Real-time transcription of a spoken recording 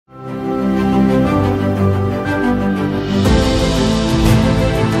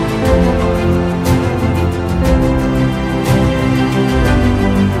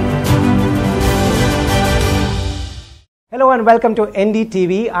Hello and welcome to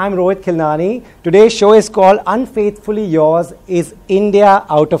NDTV. I'm Rohit Khilnani. Today's show is called Unfaithfully Yours, Is India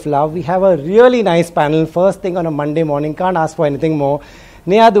Out of Love? We have a really nice panel. First thing on a Monday morning, can't ask for anything more.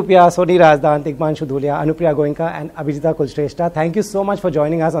 Neha Dhupia, Soni Razdan, Tigmanshu Dhulia, Anupriya Goenka and Abhijita Kulshrestha. Thank you so much for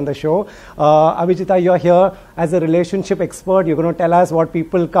joining us on the show. Abhijita, you're here as a relationship expert. You're going to tell us what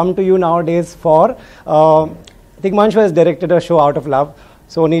people come to you nowadays for. Tigmanshu has directed a show Out of Love.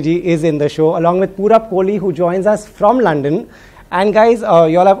 Soni ji is in the show along with Purab Kohli, who joins us from London. And guys,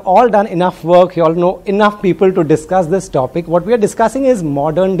 you all have all done enough work. You all know enough people to discuss this topic. What we are discussing is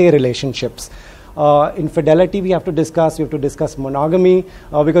modern day relationships. Infidelity we have to discuss. We have to discuss monogamy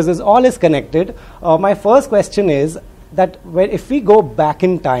because this all is connected. My first question is that if we go back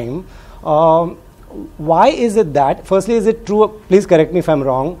in time, why is it that, firstly, is it true, please correct me if I'm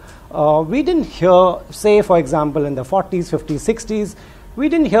wrong, we didn't hear, say for example in the 40s, 50s, 60s, we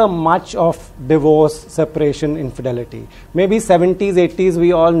didn't hear much of divorce, separation, infidelity. Maybe 70s, 80s,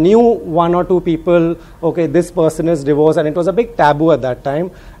 we all knew one or two people, okay, this person is divorced, and it was a big taboo at that time.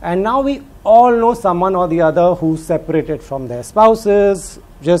 And now we all know someone or the other who's separated from their spouses,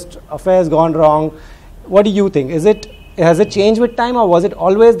 just affairs gone wrong. What do you think? Has it changed with time, or was it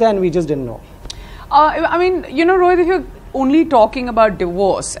always there and we just didn't know? I mean, you know, Rohit, if you're only talking about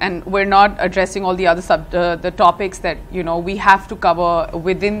divorce and we're not addressing all the other the topics that, you know, we have to cover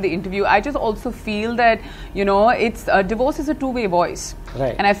within the interview, I just also feel that, you know, it's divorce is a two-way voice.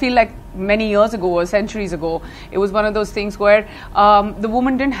 Right. And I feel like many years ago or centuries ago, it was one of those things where the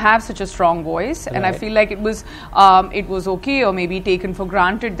woman didn't have such a strong voice, and I feel like it was okay or maybe taken for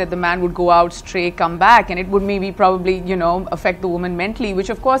granted that the man would go out, stray, come back, and it would maybe probably, you know, affect the woman mentally, which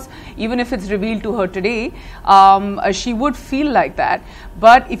of course, even if it's revealed to her today, she would feel like that.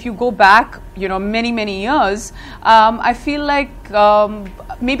 But if you go back, you know, many, many years, I feel like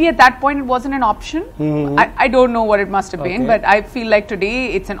maybe at that point it wasn't an option. I don't know what it must have been, but I feel like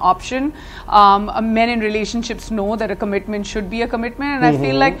today it's an option. Men in relationships know that a commitment should be a commitment, and I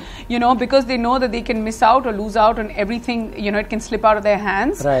feel like, you know, because they know that they can miss out or lose out on everything, you know, it can slip out of their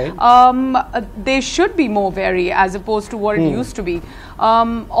hands. Right. They should be more wary as opposed to what it used to be.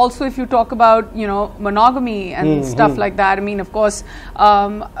 Also, if you talk about, you know, monogamy and stuff like that, I mean, of course,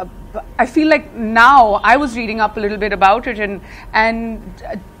 I feel like now, I was reading up a little bit about it, and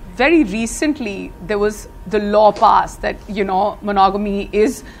very recently there was the law passed that, you know, monogamy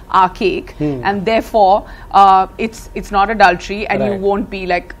is archaic and therefore it's not adultery, and you won't be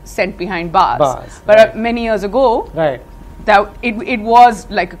like sent behind bars. But many years ago, that it was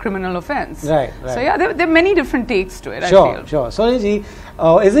like a criminal offense. Right. So yeah, there are many different takes to it. Sure, I feel. Sure. Soni ji,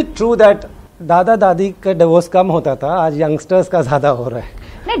 is it true that दादा दादी का divorce कम होता था, आज youngsters का ज्यादा हो रहा है?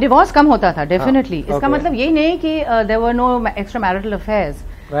 नहीं, डिवोर्स कम होता था डेफिनेटली. इसका मतलब ये नहीं कि there were no extra marital affairs.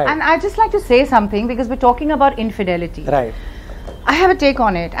 And I just like to से something because we are talking about infidelity. Right. I have a take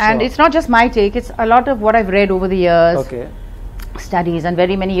on it, and it's not just my take, it's a lot of what I've read over the years, studies, and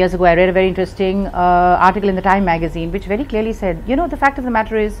very many years ago I read a very interesting article in the Time magazine which very clearly said, you know, the fact of the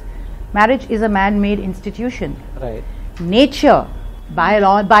matter is marriage is a man-made institution. Right. Nature,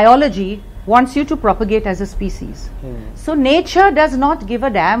 biology wants you to propagate as a species. So nature does not give a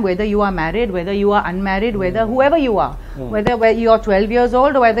damn whether you are married, whether you are unmarried, whether whoever you are, whether you are 12 years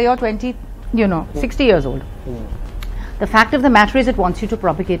old or whether you are 20, you know, 60 years old. The fact of the matter is it wants you to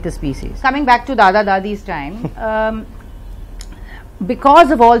propagate the species. Coming back to Dada Dadi's time, because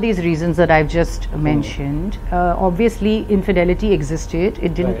of all these reasons that I've just mentioned, obviously infidelity existed.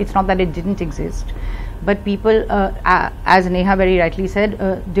 It didn't. It's not that it didn't exist, but people, as Neha very rightly said,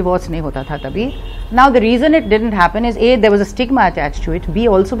 divorce nahi hota tha tabhi. Now the reason it didn't happen is A, there was a stigma attached to it. B,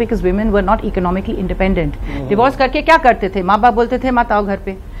 also because women were not economically independent. Divorce करके क्या करते थे? माँ बाप बोलते थे मत आओ घर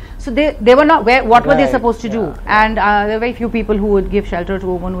पे. So they were not where. What were they supposed to do? And there were very few people who would give shelter to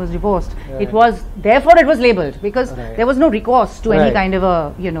a woman who was divorced. It was therefore it was labelled because there was no recourse to any kind of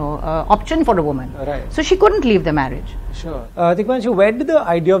a, you know, option for a woman. So she couldn't leave the marriage. Sure. Tigmanshu, where did the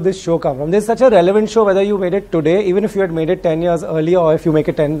idea of this show come from? This is such a relevant show, whether you made it today, even if you had made it 10 years earlier, or if you make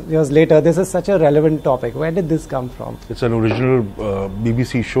it 10 years later. This is such a relevant topic. Where did this come from? It's an original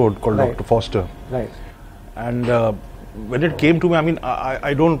BBC show called Dr. Foster. Right. And when it came to me, I mean,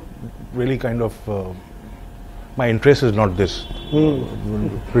 I don't really kind of, my interest is not this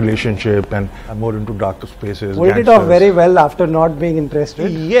relationship, and I'm more into darker spaces. Pulled it off very well after not being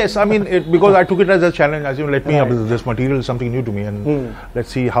interested. Yes, I mean, because I took it as a challenge, as you know, let me have this material is something new to me, and let's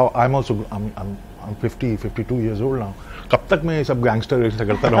see how I'm 52 years old now. कब तक मैं सब gangster ऐसा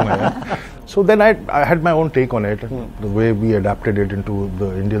करता रहूँगा? So then I had my own take on it, the way we adapted it into the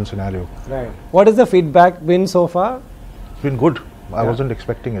Indian scenario. Right. What has the feedback been so far? It's been good. I wasn't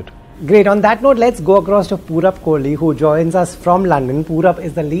expecting it. Great. On that note, let's go across to Purab Kohli, who joins us from London. Purab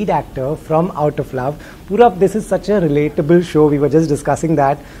is the lead actor from Out of Love. Purab, this is such a relatable show. We were just discussing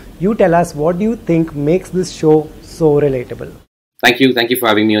that. You tell us, what do you think makes this show so relatable? Thank you for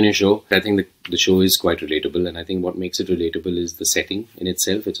having me on your show. I think the show is quite relatable, and I think what makes it relatable is the setting in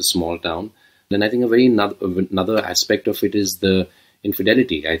itself. It's a small town. And I think another aspect of it is the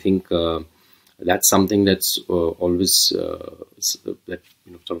infidelity. I think that's something that's always that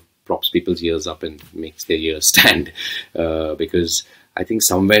sort of props people's ears up and makes their ears stand, because I think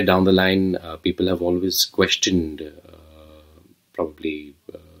somewhere down the line people have always questioned probably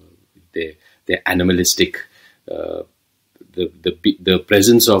their animalistic the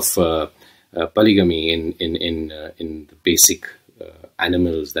presence of polygamy in the basic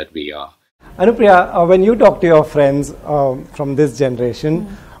animals that we are. Anupriya, when you talk to your friends from this generation,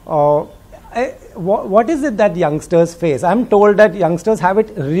 what is it that youngsters face? I'm told that youngsters have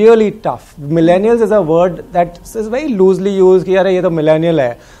it really tough. Millennials is a word that is very loosely used. Here, ye to millennial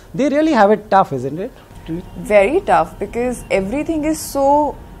hai. They really have it tough, isn't it? Very tough, because everything is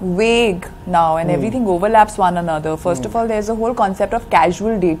so vague now and everything overlaps one another. First of all, there's a whole concept of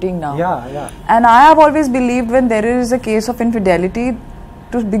casual dating now. Yeah. And I have always believed when there is a case of infidelity,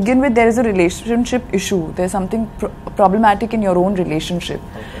 to begin with, there is a relationship issue. There's something problematic in your own relationship.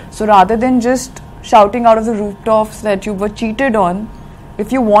 Okay. So rather than just shouting out of the rooftops that you were cheated on,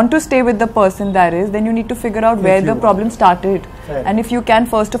 if you want to stay with the person then you need to figure out where the problem started. Fair. And if you can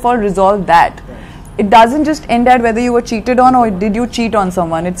first of all resolve that. It doesn't just end at whether you were cheated on or did you cheat on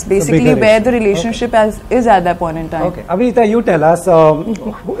someone. It's basically where the relationship is at that point in time. Okay. Abhijita, you tell us,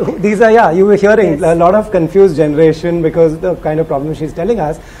 these are, you were hearing a lot of confused generation because the kind of problem she's telling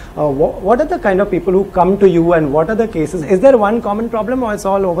us. What are the kind of people who come to you and what are the cases? Is there one common problem or it's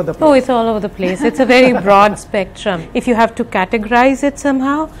all over the place? Oh, it's all over the place. It's a very broad spectrum. If you have to categorize it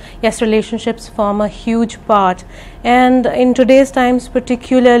somehow, yes, relationships form a huge part. And in today's times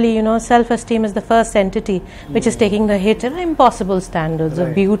particularly, self-esteem is the first entity which is taking the hit. There are impossible standards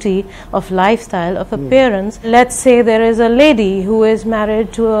of beauty, of lifestyle, of appearance. Let's say there is a lady who is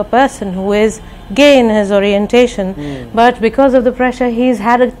married to a person who is gay in his orientation, but because of the pressure he's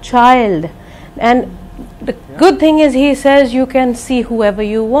had a child, and the good thing is he says you can see whoever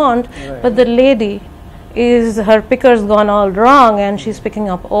you want, but the lady is, her picker's gone all wrong and she's picking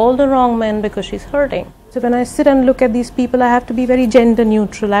up all the wrong men because she's hurting. So when I sit and look at these people, I have to be very gender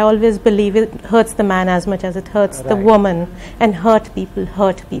neutral. I always believe it hurts the man as much as it hurts the woman, and hurt people.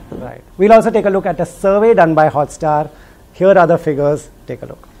 Right. We'll also take a look at a survey done by Hotstar. Here are the figures. Take a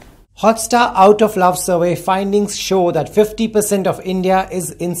look. Hotstar Out of Love survey findings show that 50% of India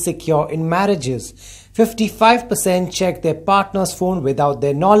is insecure in marriages. 55% check their partner's phone without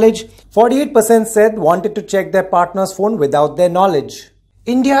their knowledge. 48% said wanted to check their partner's phone without their knowledge.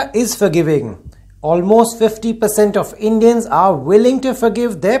 India is forgiving. Almost 50% of Indians are willing to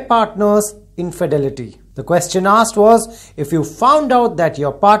forgive their partner's infidelity. The question asked was, if you found out that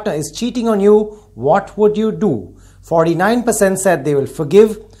your partner is cheating on you, what would you do? 49% said they will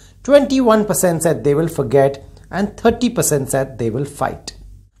forgive, 21% said they will forget, and 30% said they will fight.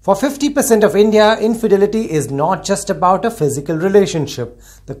 For 50% of India, infidelity is not just about a physical relationship.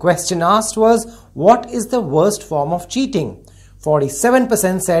 The question asked was, what is the worst form of cheating?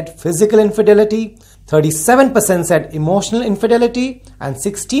 47% said physical infidelity, 37% said emotional infidelity, and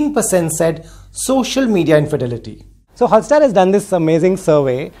 16% said social media infidelity. So Hotstar has done this amazing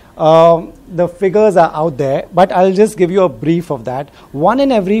survey. The figures are out there, but I'll just give you a brief of that. 1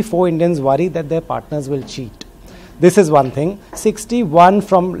 in every 4 Indians worry that their partners will cheat. This is one thing. 61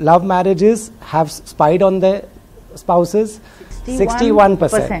 from love marriages have spied on their spouses.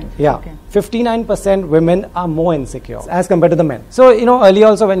 61%. Yeah. Okay. 59% women are more insecure as compared to the men. So, earlier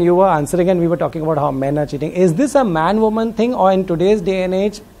also when you were answering and we were talking about how men are cheating, is this a man-woman thing, or in today's day and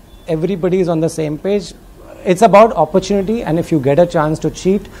age, everybody is on the same page? It's about opportunity, and if you get a chance to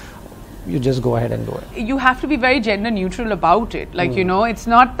cheat, you just go ahead and do it. You have to be very gender neutral about it. Like, it's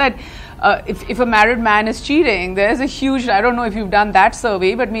not that if a married man is cheating, there's a huge, I don't know if you've done that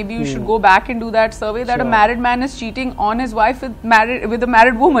survey, but maybe you should go back and do that survey, that a married man is cheating on his wife with a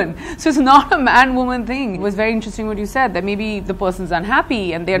married woman. So it's not a man-woman thing. It was very interesting what you said, that maybe the person's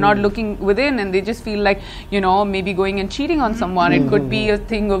unhappy and they're not looking within and they just feel like, maybe going and cheating on someone. It could be a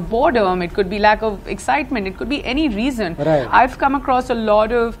thing of boredom, it could be lack of excitement, it could be any reason. Right. I've come across a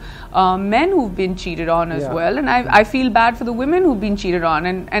lot of men who've been cheated on as well, and I feel bad for the women who've been cheated on,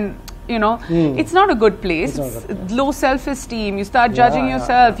 and you know, it's not a good place. It's low self-esteem. You start judging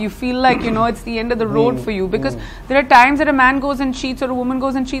yourself. You feel like, you know, it's the end of the road for you, because there are times that a man goes and cheats or a woman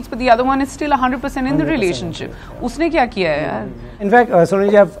goes and cheats, but the other one is still 100% in the relationship. Usne kya kiya hai yaar? In fact, Soni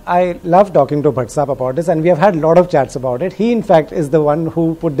ji, I love talking to Bhatt Saab about this, and we have had a lot of chats about it. He, in fact, is the one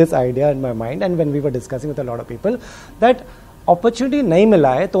who put this idea in my mind, and when we were discussing with a lot of people, that opportunity nahi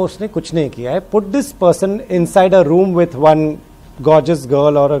mila hai, to usne kuch nahi kiya hai. Put this person inside a room with one gorgeous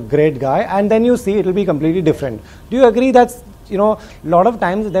girl or a great guy, and then you see it will be completely different. Do you agree that's, you know, a lot of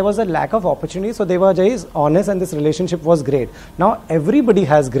times there was a lack of opportunity, so they were just honest and this relationship was great. Now everybody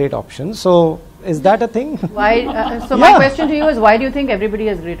has great options, so is that a thing? Why? My question to you is, why do you think everybody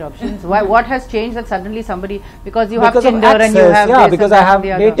has great options? Why? What has changed that suddenly somebody, because you have Tinder and you have this because I have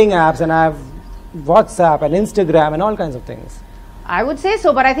dating apps and I have WhatsApp and Instagram and all kinds of things. I would say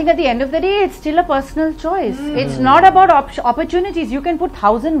so, but I think at the end of the day, it's still a personal choice. It's not about opportunities. You can put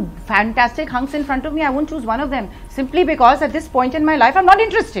 1,000 fantastic hunks in front of me. I won't choose one of them, simply because at this point in my life, I'm not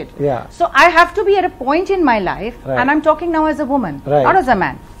interested. Yeah. So I have to be at a point in my life, and I'm talking now as a woman, not as a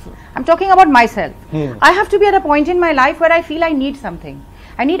man. I'm talking about myself. I have to be at a point in my life where I feel I need something.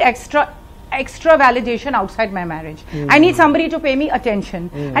 I need extra validation outside my marriage. I need somebody to pay me attention.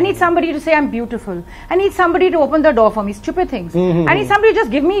 I need somebody to say I'm beautiful. I need somebody to open the door for me. Stupid things. I need somebody to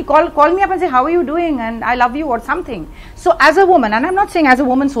just give me, call me up and say, how are you doing? And I love you or something. So as a woman, and I'm not saying as a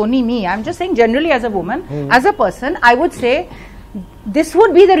woman, Soni, me, I'm just saying generally as a woman, as a person, I would say this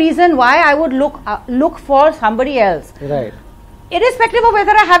would be the reason why I would look for somebody else. Right. Irrespective of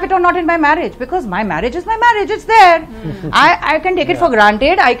whether I have it or not in my marriage, because my marriage is my marriage, it's there. I can take it for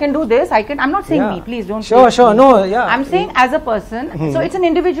granted, I can do this, I'm not saying me, please don't. Sure, no, I'm saying as a person, so it's an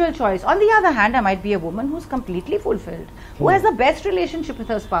individual choice. On the other hand, I might be a woman who's completely fulfilled, who has the best relationship with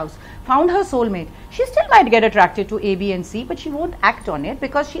her spouse, found her soulmate. She still might get attracted to A, B and C, but she won't act on it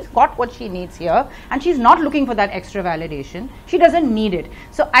because she's got what she needs here and she's not looking for that extra validation. She doesn't need it.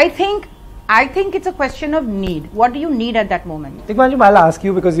 So I think it's a question of need. What do you need at that moment? Tigmanshu, I'll ask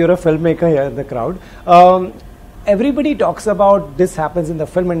you, because you're a filmmaker here in the crowd. Everybody talks about this happens in the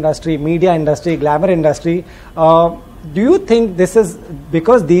film industry, media industry, glamour industry. Do you think this is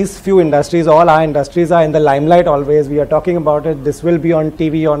because these few industries, all our industries are in the limelight always, we are talking about it, this will be on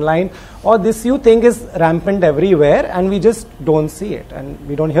TV, online, or this you think is rampant everywhere and we just don't see it and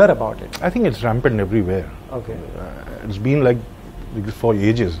we don't hear about it? I think it's rampant everywhere. Okay. It's been like for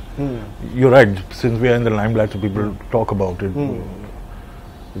ages. You're right, since we are in the limelight, so people talk about it.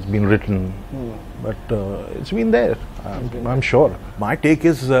 It's been written, but it's been there. I'm sure. My take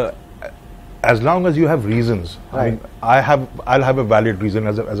is, as long as you have reasons, I mean, I'll have a valid reason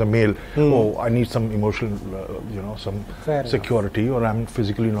as a male. Oh, I need some emotional, some security, or I'm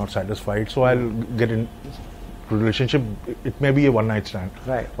physically not satisfied, so I'll get in relationship. It may be a one-night stand,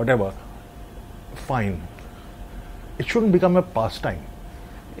 whatever. Fine. It shouldn't become a pastime.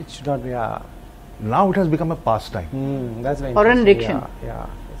 It should not be. Now it has become a pastime. That's very or an addiction.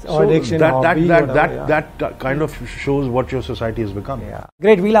 Or addiction. That kind of shows what your society has become.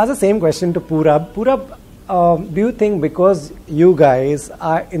 Great. We'll ask the same question to Purab. Purab, do you think because you guys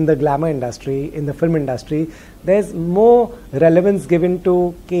are in the glamour industry, in the film industry, there's more relevance given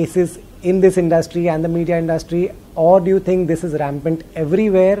to cases in this industry and the media industry, or do you think this is rampant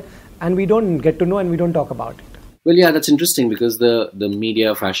everywhere and we don't get to know and we don't talk about it? Well, yeah, that's interesting, because the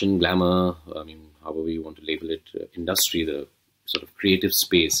media, fashion, glamour, I mean, however you want to label it, industry, the sort of creative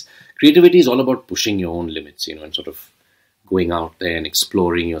space. Creativity is all about pushing your own limits, and sort of going out there and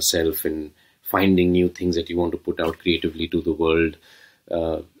exploring yourself and finding new things that you want to put out creatively to the world.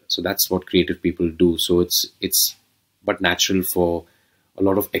 So that's what creative people do. So it's but natural for a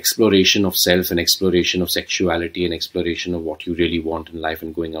lot of exploration of self and exploration of sexuality and exploration of what you really want in life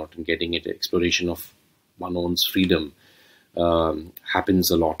and going out and getting it. Exploration of one own's freedom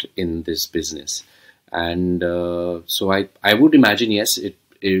happens a lot in this business, and so I would imagine, yes, it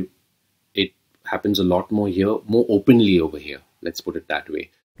happens a lot more here, more openly over here. Let's put it that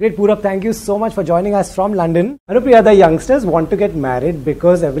way. Great, Purab, thank you so much for joining us from London. Anupriya, the youngsters want to get married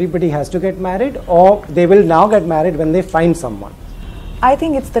because everybody has to get married, or they will now get married when they find someone? I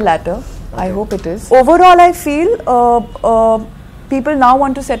think it's the latter. Okay. I hope it is. Overall, I feel people now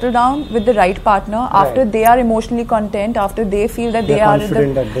want to settle down with the right partner after they are emotionally content, after they feel that they are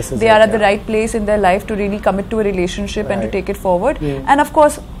at the right place in their life to really commit to a relationship and to take it forward. And of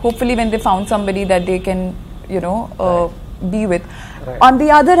course, hopefully when they found somebody that they can, be with. On the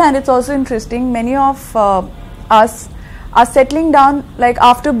other hand, it's also interesting, many of us are settling down, like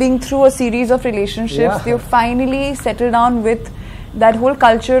after being through a series of relationships, they finally settle down with that whole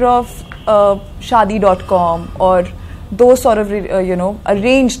culture of shadi.com or those sort of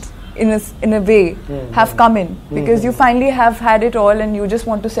arranged in a way have come in, because you finally have had it all and you just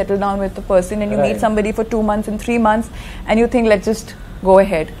want to settle down with the person, and you meet somebody for 2 months and 3 months and you think, let's just go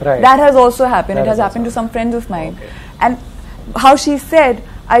ahead. That has also happened. It has happened to some friends of mine. And how she said,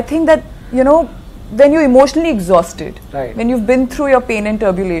 I think that, you know, when you're emotionally exhausted, when you've been through your pain and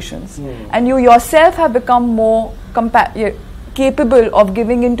turbulations, and you yourself have become more capable of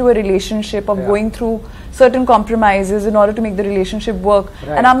giving into a relationship, of going through certain compromises in order to make the relationship work.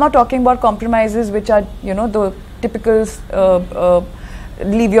 And I'm not talking about compromises which are, you know, the typical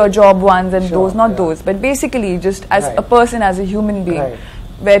leave your job ones and those, not those, but basically just as a person, as a human being,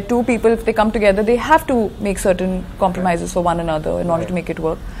 where two people, if they come together, they have to make certain compromises for one another in order to make it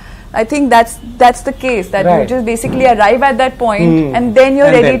work. I think that's the case, that you just basically arrive at that point and then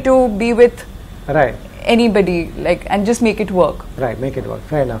you're ready to be with anybody, like, and just make it work. Make it work.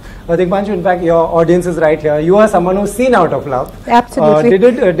 Fair enough. Tigmanshu, in fact, your audience is right here. You are someone who's seen Out of Love. Absolutely.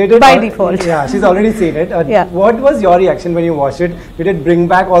 Did it by default? Yeah, she's already seen it. What was your reaction when you watched it? Did it bring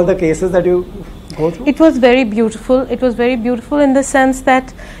back all the cases that you go through? It was very beautiful. It was very beautiful in the sense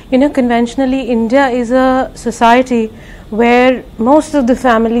that, you know, conventionally India is a society where most of the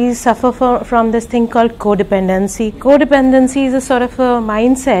families suffer from this thing called codependency. Codependency is a sort of a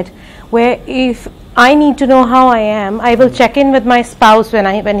mindset where if I need to know how I am, I will check in with my spouse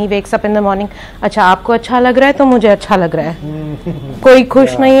when he wakes up in the morning. अच्छा आपको अच्छा लग रहा है तो मुझे अच्छा लग रहा है. कोई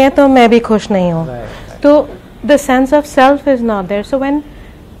खुश नहीं है तो मैं भी खुश नहीं हूँ. तो the sense of self is not there. So when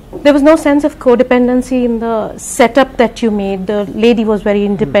there was no sense of codependency in the setup that you made, the lady was very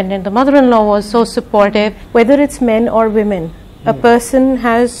independent, the mother-in-law was so supportive. Whether it's men or women, a person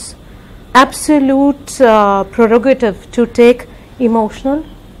has absolute prerogative to take emotional,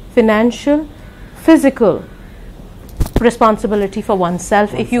 financial, physical responsibility for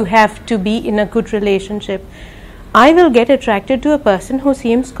oneself if you have to be in a good relationship. I will get attracted to a person who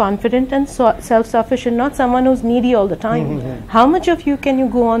seems confident and self-sufficient, not someone who's needy all the time. How much of you can you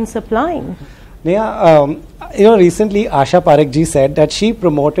go on supplying? Neha, you know, recently Asha Parekh ji said that she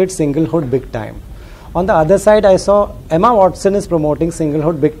promoted singlehood big time. On the other side, I saw Emma Watson is promoting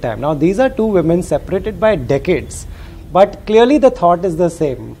singlehood big time. Now, these are two women separated by decades, but clearly the thought is the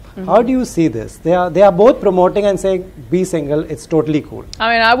same. How do you see this? They are both promoting and saying, be single, it's totally cool.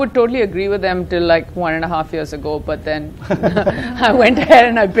 I mean, I would totally agree with them till like 1.5 years ago, but then I went ahead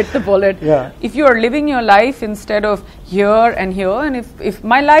and I bit the bullet. If you are living your life instead of here and here, and if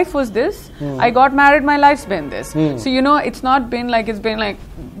my life was this, I got married, my life's been this. So, you know, it's not been like, it's been like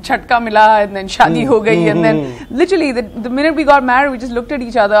chatka mila and then shadi ho gayi, and then literally the minute we got married, we just looked at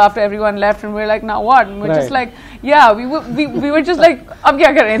each other after everyone left and we were like, now what? And we're just like, yeah, we were just like, ab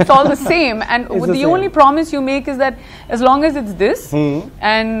kya kare? It's all the same. And the only promise you make is that as long as it's this,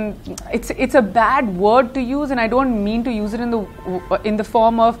 and it's a bad word to use, and I don't mean to use it in the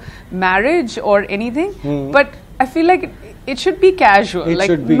form of marriage or anything, but I feel like it should be casual, it like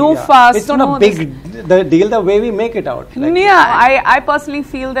should be, no fuss. It's not a big deal the way we make it out. Like I personally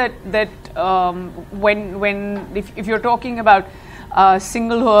feel that if you're talking about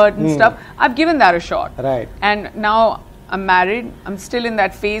singlehood and stuff, I've given that a shot. And now I'm married. I'm still in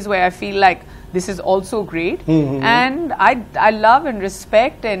that phase where I feel like this is also great, and I love and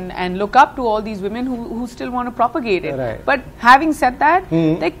respect and look up to all these women who still want to propagate it. But having said that,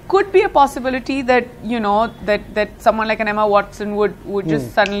 there could be a possibility that, you know, that someone like an Emma Watson would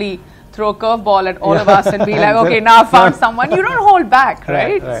just suddenly throw a curveball at all of us and be like, okay, now I found someone. You don't hold back,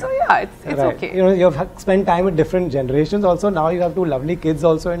 right? So yeah, it's okay. You know, you have spent time with different generations also. Now you have two lovely kids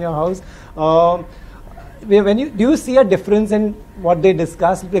also in your house. Do you see a difference in what they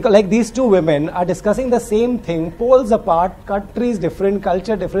discuss? Because like these two women are discussing the same thing, poles apart, countries different,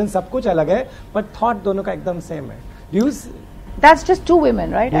 culture different, सब कुछ अलग है, but thought दोनों का एकदम same है. Do you That's just two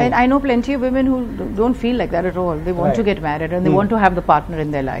women, right? I know plenty of women who don't feel like that at all. They want to get married and they want to have the partner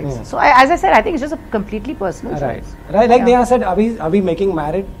in their lives. So as I said, I think it's just a completely personal choice. Like Neha said, are we making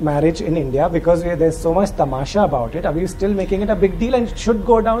marriage in India because there's so much tamasha about it? Are we still making it a big deal and it should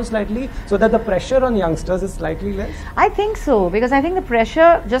go down slightly so that the pressure on youngsters is slightly less? I think so, because I think the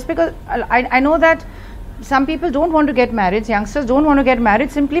pressure, just because I know that some people don't want to get married, youngsters don't want to get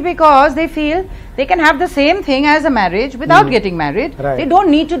married simply because they feel they can have the same thing as a marriage without getting married. They don't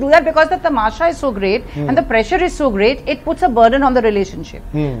need to do that because the tamasha is so great and the pressure is so great, it puts a burden on the relationship,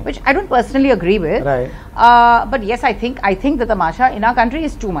 which I don't personally agree with. But yes, I think the tamasha in our country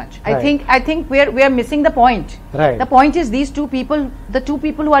is too much. I think we are missing the point. The point is the two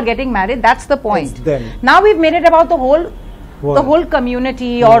people who are getting married, that's the point. Now we've made it about the whole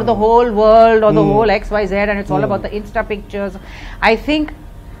community or the whole world or the whole XYZ, and it's all about the Insta pictures. I think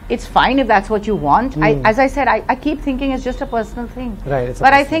it's fine if that's what you want. As I said, I keep thinking it's just a personal thing. Right.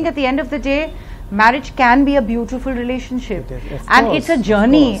 But I think at the end of the day, marriage can be a beautiful relationship, and course, it's a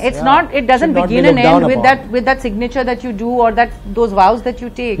journey. of course, It's not. It doesn't Should not begin be and looked end down with that signature that you do or those vows that you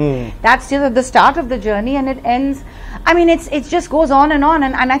take. That's just at the start of the journey, and it ends. I mean, it just goes on,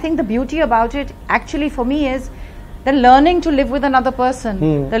 and I think the beauty about it, actually, for me, is the learning to live with another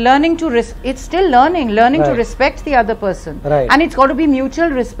person. The learning to it's still learning to respect the other person, and it's got to be mutual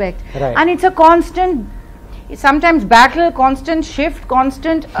respect, and it's a constant. Sometimes battle, constant shift,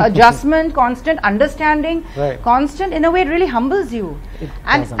 constant adjustment, constant understanding, constant. In a way, it really humbles you.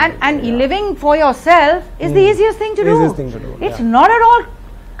 And living for yourself is the easiest thing to do. It's not at all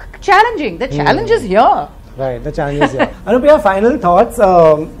challenging. The challenge is here. Right, the challenge is here. Anupriya, final thoughts.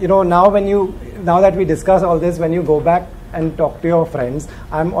 Now that we discuss all this, when you go back and talk to your friends,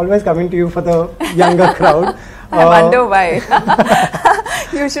 I'm always coming to you for the younger crowd. I wonder why.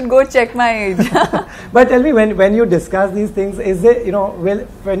 You should go check my age. But tell me, when you discuss these things, is it,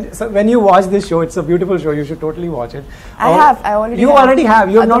 when you watch this show, it's a beautiful show, you should totally watch it. I already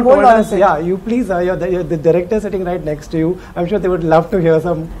have. You have not told us. It. Yeah, you please, you're the director sitting right next to you. I'm sure they would love to hear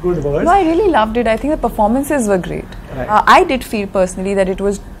some good words. No, I really loved it. I think the performances were great. Right. I did feel personally that it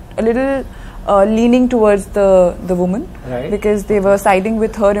was a little leaning towards the woman, because they were siding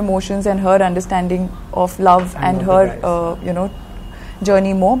with her emotions and her understanding of love and her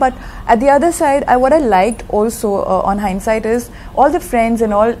journey more. But at the other side, what I liked also on hindsight is all the friends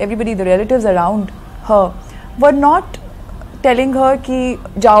and everybody, the relatives around her, were not telling her कि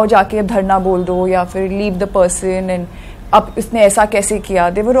जाओ जाके अब धरना बोल दो या फिर leave the person and अब इसने ऐसा कैसे किया.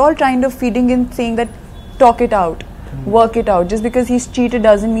 They were all kind of feeding in, saying that talk it out, work it out. Just because he's cheated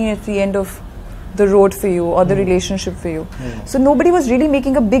doesn't mean it's the end of the road for you or the relationship for you. So nobody was really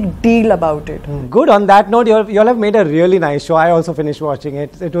making a big deal about it. Good. On that note, you all have made a really nice show. I also finished watching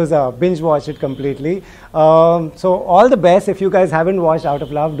it. It was a binge watch it completely. So all the best. If you guys haven't watched Out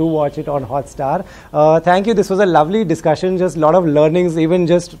of Love, do watch it on Hotstar. Thank you. This was a lovely discussion. Just a lot of learnings, even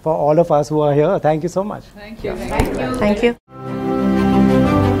just for all of us who are here. Thank you so much. Thank you. Thank you.